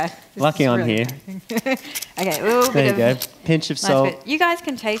 sorry guys. This lucky is I'm really here. Okay, a little There you bit go. of Pinch of nice salt. bit. You guys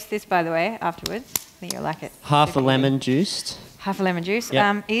can taste this, by the way, afterwards. I think you'll like it. Half a Super lemon good. juiced. Half a lemon juice.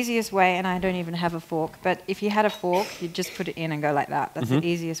 Yep. Easiest way, and I don't even have a fork, but if you had a fork, you'd just put it in and go like that. That's the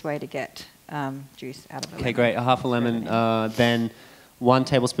easiest way to get juice out of a Okay, lemon. great. A half a lemon. Then 1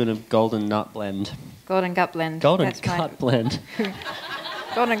 tablespoon of golden nut blend. Golden gut blend. Golden That's my- cut blend.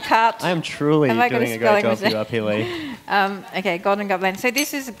 Golden cut. I am truly Have I got a doing a great spelling job for you mistake? up here, Lee. Okay, golden gut blend. So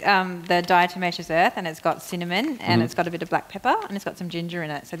this is the diatomaceous earth, and it's got cinnamon, and it's got a bit of black pepper, and it's got some ginger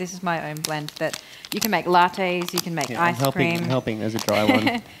in it. So this is my own blend that you can make lattes, you can make Yeah, I'm ice helping. cream, I'm helping. There's a dry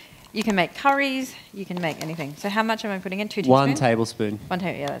one. you can make curries, you can make anything. So how much am I putting in? 2 1 teaspoons? tablespoon. 1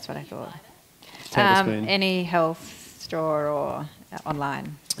 tablespoon. Yeah, that's what I thought. Tablespoon. Any health store or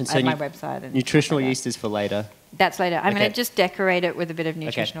online. And I so have my nu- website. And Nutritional stuff like yeast is for later. that. That's later. I'm going Okay. to just decorate it with a bit of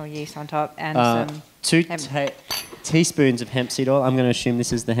nutritional yeast on top and Uh, some 2 hemp. teaspoons of hemp seed oil. I'm going to assume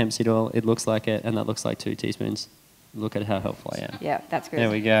this is the hemp seed oil. It looks like it, and that looks like 2 teaspoons. Look at how helpful I am. Yeah, that's good. There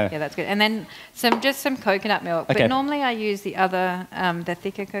we go. Yeah, that's good. And then just some coconut milk. Okay. But normally I use the other, the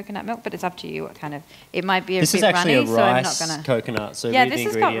thicker coconut milk, but it's up to you what kind of. It might be a This bit is actually runny, a so I'm not rice going to. coconut. So Yeah, read this the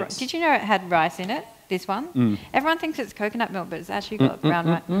has got. ingredients. Did you know it had rice in it? This one. Mm. Everyone thinks it's coconut milk, but it's actually got brown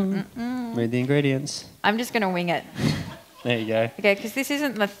rice. Read the ingredients. I'm just going to wing it. There you go. Okay, because this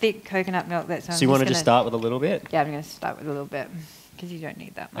isn't the thick coconut milk that's. So you want to just start with a little bit? Yeah, I'm going to start with a little bit because you don't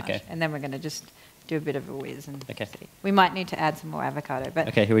need that much. Okay. And then we're going to just do a bit of a whiz and Okay. see. We might need to add some more avocado, but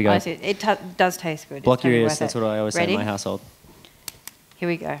Okay, here we go. honestly, it does taste good. It's Block your totally ears. worth That's it. what I always Ready? say in my household. Here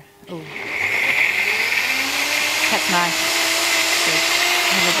we go. Ooh. That's nice. Good.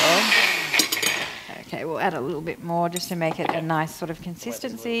 Have a bowl. Okay, we'll add a little bit more just to make it a nice sort of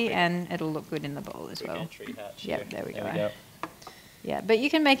consistency, and it'll look good in the bowl as well. Yep, there we go. Yeah, but you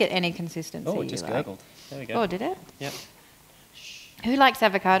can make it any consistency Oh, it you just like. gurgled. There we go. Oh, did it? Yep. Who likes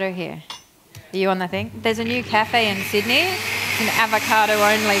avocado here? Are you on the thing? There's a new cafe in Sydney. It's an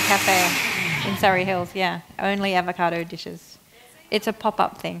avocado-only cafe in Surrey Hills. Yeah, only avocado dishes. It's a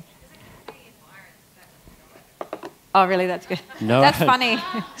pop-up thing. Oh, really? That's good. No, That's funny.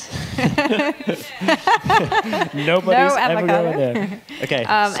 Nobody's No ever avocado. going there. Okay.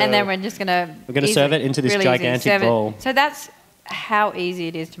 And then so we're just gonna. serve it into this gigantic bowl. So that's how easy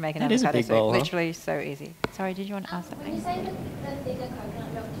it is to make an That is a avocado big soup. bowl, huh? Literally so easy. Sorry, did you want to ask When you something? say the thicker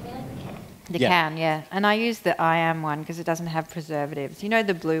coconut milk, do you mean like the can? The Yeah. can, yeah. And I use the I Am one because it doesn't have preservatives. You know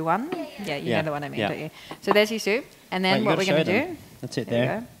the blue one? Yeah, you Yeah, know the one I mean, yeah. don't you? So there's your soup. And then Wait, you what gotta we're going show to them. do. That's it There you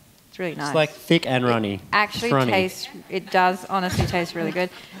there. go. It's really nice. It's like thick and runny. Actually Runny. tastes, it does honestly taste really good.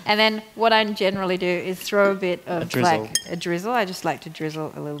 And then what I generally do is throw a bit of drizzle. like a drizzle. I just like to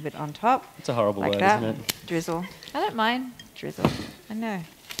drizzle a little bit on top. It's a horrible Like word, that. isn't it? Drizzle. I don't mind drizzle. I know.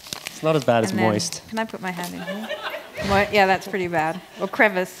 It's not as bad as And then- moist. Can I put my hand in here? Yeah, that's pretty bad. Or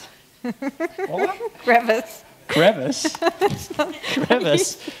crevice. Crevice. Crevice?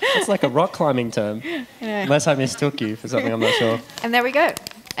 Crevice? That's like a rock climbing term. Yeah. Unless I mistook you for something, I'm not sure. And there we go.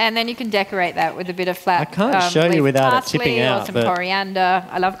 And then you can decorate that with a bit of flat. I can't show you leaf without it parsley tipping or out, some but- coriander.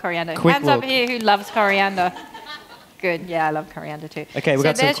 I love coriander. Quick Hands up look. here who loves coriander. Good. Yeah, I love coriander too. Okay, we've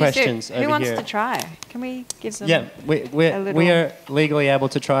got some there's your soup. questions Who over wants here. to try? Can we give them? Yeah, a we little- are legally able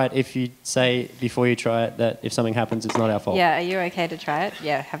to try it if you say before you try it that if something happens, it's not our fault. Yeah, are you okay to try it?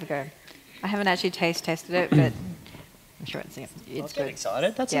 Yeah, have a go. I haven't actually tested it, but I'm sure it's Let's get good.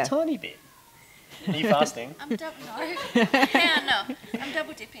 excited. That's Yeah. a tiny bit. Are you fasting? I'm double no. Yeah, no. I'm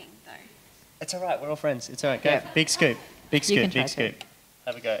double dipping though. It's all right. We're all friends. It's all right. Go. Yeah. Big scoop. Big You scoop. can try Big too. scoop.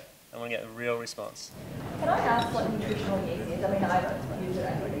 Have a go. I want to get a real response. Can I ask what nutritional yeast is? I mean, I don't use it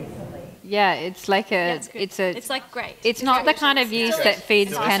only recently. Yeah, it's like a. It's like great. It's not the kind of yeast that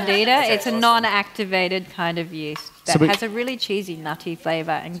feeds candida. It's a non-activated kind of yeast that So we- has a really cheesy, nutty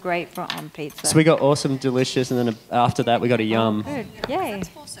flavour and great for on pizza. So we got awesome, delicious, and then after that we got a yum. Good. Yay. That's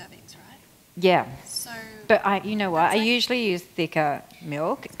 4 servings, right? Yeah. So But you know what? I usually use thicker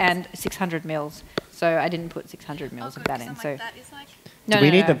milk and 600 mils. So I didn't put 600 mils of good, that 'cause in. I'm So like, that is like no, Do we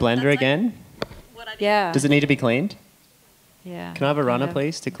no, need no. the blender That's like- again? what I did. Yeah. Does it need to be cleaned? Yeah. Can I have a runner, kind of.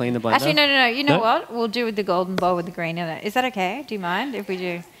 please, to clean the blender? Actually, no. You know No? what? We'll do with the golden bowl with the green in it. Is that okay? Do you mind if we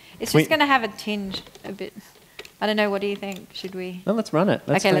do? It's Can we- just going to have a tinge a bit. I don't know. What do you think? Should we? No, let's run it.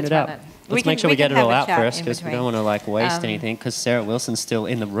 Let's Okay, clean let's it out. run it. Let's We make can- sure we we get can it all have a out chat first in because we between. don't want to like waste Um, anything because Sarah Wilson's still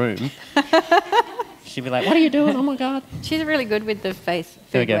in the room. She'd be like, "What are you doing? Oh my god!" She's really good with the face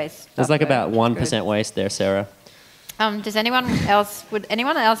There we food go. waste. There's stuff, like though. about It's 1% waste there, Sarah. good. Does anyone else? Would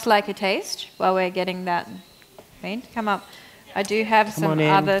anyone else like a taste while we're getting that cleaned? Come up. I do have Come some on in,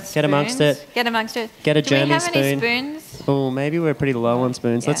 other spoons. get amongst it. Get amongst it. Get a Do we German have any spoon. spoons? Oh, maybe we're pretty low on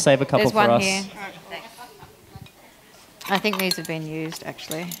spoons. Let's Yeah. save a couple There's for one us. here. I think these have been used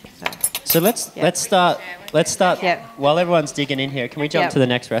actually. So. So let's Yeah. let's start. Let's start Yeah. while everyone's digging in here. Can we jump Yeah. to the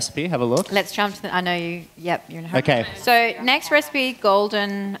next recipe? Have a look. Let's jump to the. I know you. Yep, you're in a hurry. Okay. So next recipe: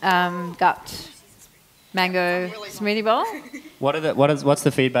 golden gut mango smoothie bowl. What's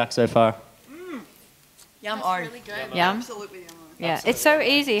the feedback so far? Yum. Really good. Yum. Absolutely yum. Yeah, it's so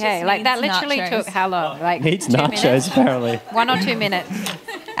easy. Hey, like that needs literally nachos. took how long? Like Needs 2 nachos minutes? apparently. 1 or 2 minutes.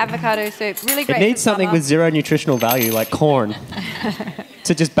 Avocado soup, really great. It needs for something summer. with zero nutritional value, like corn,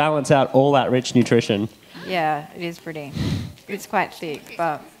 to just balance out all that rich nutrition. Yeah, it is pretty. It's quite thick,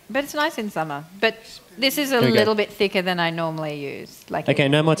 but it's nice in summer. But this is a There we go. little bit thicker than I normally use. Like Okay,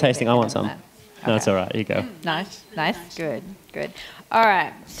 no more tasting. I want thicker some. than that. No, it's Okay. all right. Here you go. Nice, good. All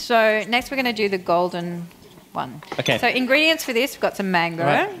right, so next we're going to do the golden one. Okay. So ingredients for this, we've got some mango, All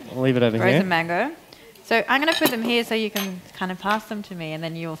right, I'll leave it over frozen here. mango. So I'm going to put them here so you can kind of pass them to me, and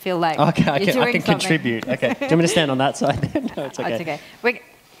then you'll feel like Okay, I you're can, doing I can something. contribute. Okay. Do you want me to stand on that side then? No, it's Oh, okay. it's okay.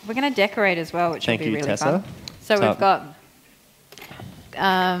 We're going to decorate as well, which Thank will be you, really Tessa. fun. So Top. we've got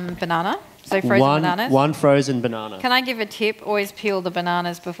banana, so frozen bananas. One frozen banana. Can I give a tip? Always peel the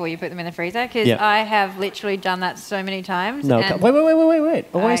bananas before you put them in the freezer, because Yeah. I have literally done that so many times. No, and- wait.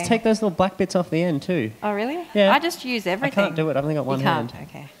 Always I- take those little black bits off the end too. Oh, really? Yeah. I just use I everything. can't do it. I've only got one You can't. hand.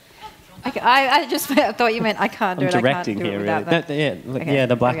 Okay. Okay, I just thought you meant I can't do I'm it. I directing can't do here, it really. without that. Yeah, look, Okay, yeah,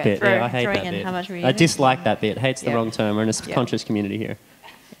 the black okay. bit. Yeah, Throw- I hate throwing that in bit. how much we I using? dislike that bit. Hate's the Yeah. wrong term. We're in a Yeah. conscious community here.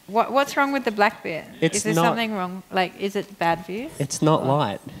 What's wrong with the black bit? It's is there not- something wrong? Like, is it bad for you? It's not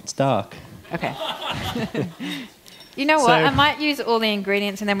light. It's dark. Okay. You know what? So- I might use all the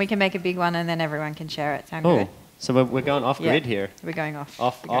ingredients and then we can make a big one and then everyone can share it. Sound Oh, good? so we're going off Yeah. grid here. We're going off.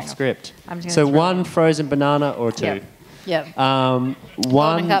 Off We're going off script. I'm just So gonna throw one it. frozen banana or two. Yep. Yep.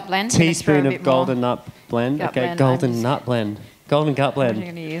 One gut blend. Gonna throw teaspoon a of bit more. golden nut blend. Gut Okay, blend, golden I'm just- nut blend. Golden gut I'm blend.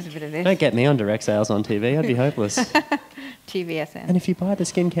 going to use a bit of this. Don't get me on direct sales on TV. I'd be hopeless. TVSN. And if you buy the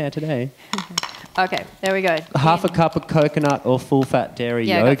skincare today, Okay, there we go. half a cup of coconut or full fat dairy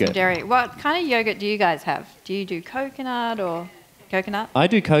Yeah, I got yogurt. some dairy. What kind of yogurt do you guys have? Do you do coconut or coconut? I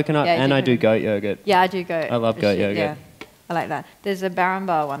do coconut Yeah, you and do I do coconut. goat yogurt. Yeah, I do goat. I love for goat sure, yogurt. Yeah, I like that. There's a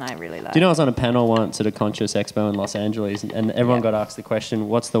Barumba one I really like. Do you know I was on a panel once at a Conscious Expo in Los Angeles, and everyone Yeah. got asked the question,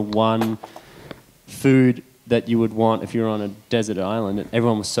 "What's the one food that you would want if you were on a desert island?" And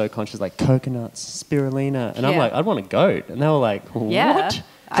everyone was so conscious, like coconuts, spirulina, and I'm Yeah. like, "I'd want a goat," and they were like, "What?" Yeah, 'Cause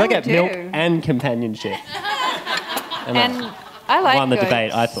I I get would milk too. and companionship. And And I like won the goats.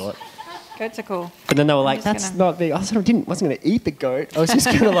 debate, I thought. Goats are cool. But then they were like, just "That's gonna- not big." I wasn't going to eat the goat. I was just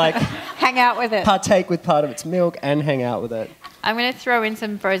going to like Hang out with it. partake with part of its milk and hang out with it. I'm going to throw in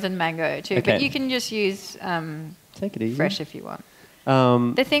some frozen mango too, Okay. but you can just use Take it easy. fresh if you want.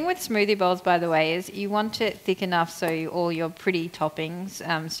 Um, The thing with smoothie bowls, by the way, is you want it thick enough so all your pretty toppings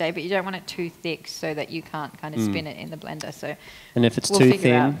stay, but you don't want it too thick so that you can't kind of spin it in the blender. So and if it's We'll too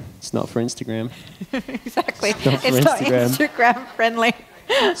figure it out. thin, it's not for Instagram. exactly, not for it's not Instagram. Instagram friendly.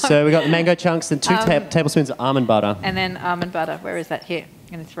 So we got the mango chunks and two tablespoons of almond butter. And then almond butter. Where is that? Here.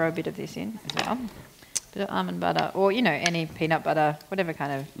 I'm going to throw a bit of this in as well. Bit of almond butter, or any peanut butter, whatever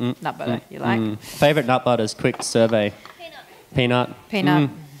kind of nut butter you like. Favorite nut butters? Quick survey. Peanut. Peanut.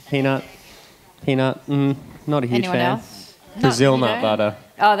 Peanut. Peanut. Not a huge Anyone fan. else? Brazil No, you nut don't? butter.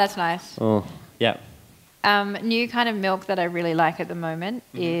 Oh, that's nice. Oh, yeah. New kind of milk that I really like at the moment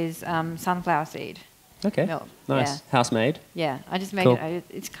is sunflower seed Okay. milk. Nice. House made. Yeah, I just make Cool.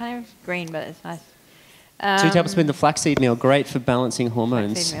 it's kind of green, but it's nice. 2 tablespoons of flaxseed meal, great for balancing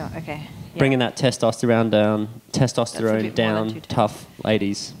hormones. Flaxseed milk, okay. Yeah. Bringing that testosterone down. That's a bit more than Down. 2 Tough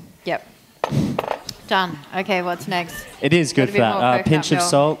ladies. Yep. Done. Okay, what's next? It is good Got a for bit more that. coconut Pinch of milk.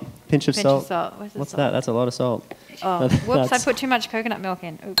 salt. Pinch of Pinch salt. of salt. Where's the What's salt? that? That's a lot of salt. Oh, whoops! I That's- put too much coconut milk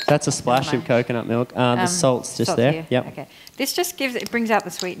in. Oops. That's a Never splash of mind. coconut milk. The salt's just there. Here. Yep. Okay. This just brings out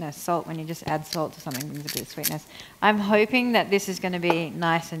the sweetness. Salt, when you just add salt to something, brings a bit of sweetness. I'm hoping that this is going to be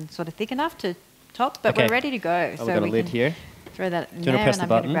nice and sort of thick enough to top, but Okay. we're ready to go. Oh, we've got a lid here. Throw that in Do you wanna there, press and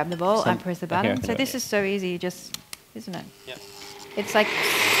the I'm going to button? grab the bowl. I press the Okay, I button. can So do this it. is so easy, just isn't it? Yep. It's like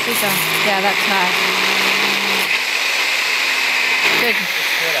super. Yeah, that's nice. Good.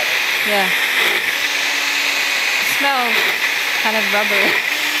 Yeah. Smells kind of rubbery.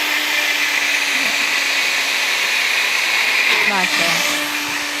 Nice though.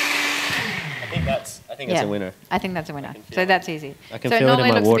 I think it's a winner. I think that's a winner. feel So it. that's easy. I can so feel it in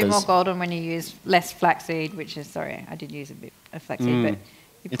normally my looks a bit more waters. golden when you use less flaxseed, which is, sorry, I did use a bit of flaxseed, but you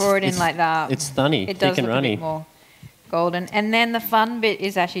It's- pour it in it's- like that. it's stunny, It does thick and look a runny. bit more golden. And then the fun bit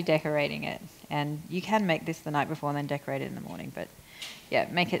is actually decorating it. And you can make this the night before and then decorate it in the morning. But yeah,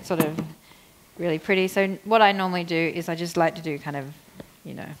 make it sort of really pretty. So what I normally do is I just like to do kind of,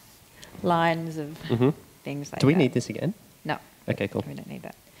 lines of things like that. Do we need this again? No. Okay, cool. We don't need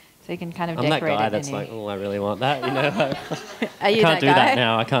that. So you can kind of I'm that decorate guy it. that's any- like, oh, I really want that. Are you Can't that do guy? that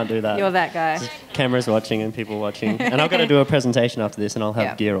now. I can't do that. You're that guy. Cameras watching and people watching. And I've got to do a presentation after this and I'll have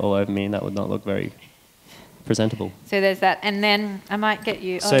Yeah. gear all over me and that would not look very presentable. So there's that, and then I might get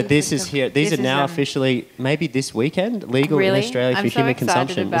you. So this is here. These this are now is, officially, maybe this weekend, legal Really? in Australia I'm for so human excited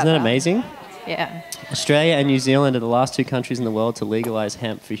consumption. about Isn't that that. amazing? Yeah, Australia and New Zealand are the last 2 countries in the world to legalize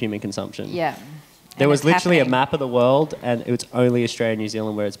hemp for human consumption. yeah. There And was it's literally happening. a map of the world, and it's only Australia and New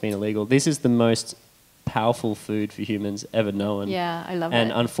Zealand where it's been illegal. This is the most powerful food for humans ever known. Yeah, I love And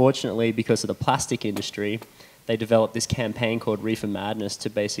it. unfortunately, because of the plastic industry, they developed this campaign called Reefer Madness to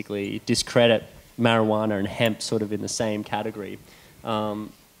basically discredit marijuana and hemp sort of in the same category.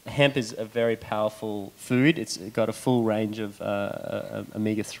 Hemp is a very powerful food. It's got a full range of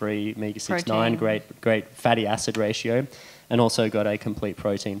omega-3, omega-6, 9, Protein. great fatty acid ratio, and also got a complete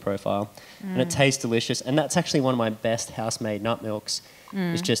protein profile. And it tastes delicious. And that's actually one of my best house-made nut milks.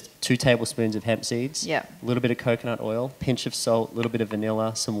 It's just 2 tablespoons of hemp seeds, Yep. a little bit of coconut oil, pinch of salt, a little bit of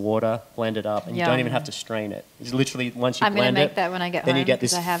vanilla, some water, blend it up, and you don't even Yum. have to strain it. It's literally, once you I'm gonna blend make it, that when I get then you home, get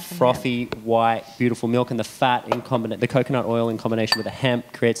this 'cause I have some frothy, white, beautiful milk, and the fat in the coconut oil in combination with the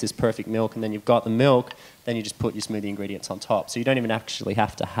hemp creates this perfect milk, and then you've got the milk, then you just put your smoothie ingredients on top. So you don't even actually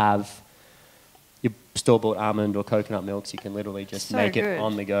have to have your store-bought almond or coconut milks. You can literally just So make it good.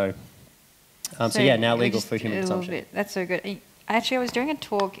 on the go. So yeah, now we legal just for do human a little consumption. bit. That's so good. Actually, I was doing a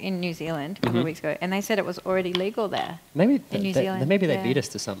talk in New Zealand a couple of weeks ago, and they said it was already legal there. Maybe In New Zealand, maybe they yeah. beat us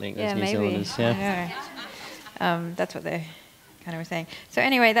to something, Yeah, those New maybe. Zealanders. Yeah. I know. That's what they kind of were saying. So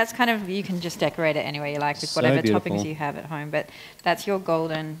anyway, that's kind of, you can just decorate it any way you like with So whatever beautiful. toppings you have at home. But that's your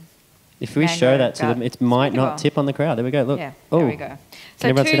golden. If we mango show that to gut. them, it might not Beautiful. tip on the crowd. There we go. Look. Yeah, Oh. there we go. So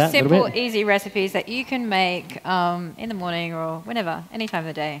everyone see 2 that a little simple, bit? easy recipes that you can make in the morning or whenever, any time of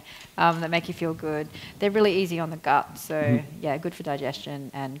the day, that make you feel good. They're really easy on the gut, so yeah, good for digestion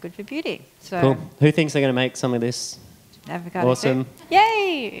and good for beauty. So Cool. Who thinks they're going to make some of this? avocado Awesome. soup.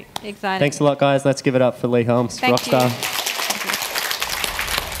 Yay! Exciting. Thanks a lot, guys. Let's give it up for Lee Holmes, Thank you. rockstar.